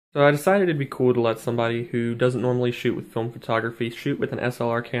So I decided it'd be cool to let somebody who doesn't normally shoot with film photography shoot with an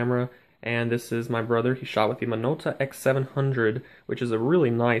SLR camera, and this is my brother. He shot with the Minolta X700, which is a really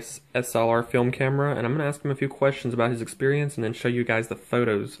nice SLR film camera, and I'm going to ask him a few questions about his experience and then show you guys the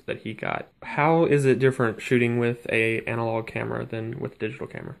photos that he got. How is it different shooting with a analog camera than with a digital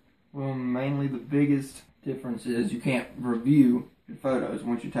camera? Well, mainly the biggest difference is you can't review your photos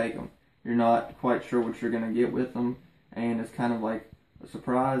once you take them. You're not quite sure what you're going to get with them, and it's kind of like a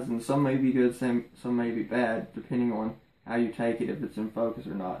surprise, and some may be good, some may be bad, depending on how you take it, if it's in focus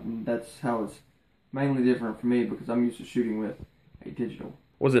or not. And that's how it's mainly different for me, because I'm used to shooting with a digital.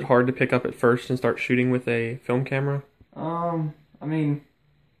 Was it hard to pick up at first and start shooting with a film camera? I mean,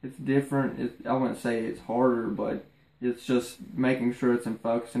 it's different. I wouldn't say it's harder, but it's just making sure it's in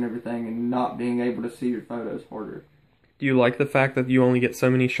focus and everything, and not being able to see your photos harder. Do you like the fact that you only get so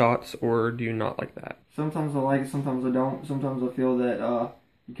many shots, or do you not like that? Sometimes I like it, sometimes I don't. Sometimes I feel that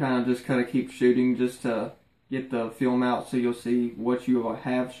you kind of keep shooting just to get the film out so you'll see what you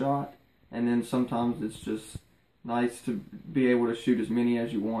have shot. And then sometimes it's just nice to be able to shoot as many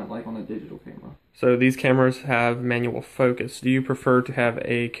as you want, like on a digital camera. So these cameras have manual focus. Do you prefer to have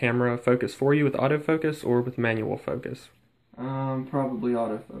a camera focus for you with autofocus or with manual focus? Probably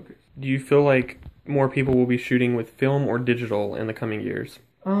autofocus. Do you feel like more people will be shooting with film or digital in the coming years?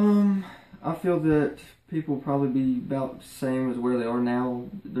 I feel that people will probably be about the same as where they are now.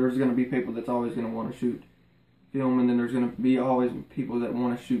 There's going to be people that's always going to want to shoot film, and then there's going to be always people that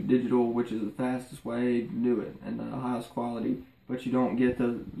want to shoot digital, which is the fastest way to do it and the highest quality. But you don't get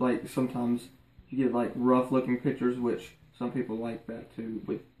the, like, sometimes you get like rough looking pictures, which some people like that too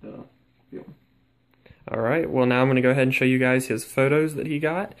with the film. Alright, well now I'm going to go ahead and show you guys his photos that he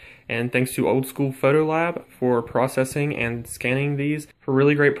got, and thanks to Old School Photo Lab for processing and scanning these. For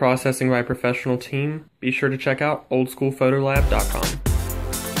really great processing by a professional team, be sure to check out oldschoolphotolab.com.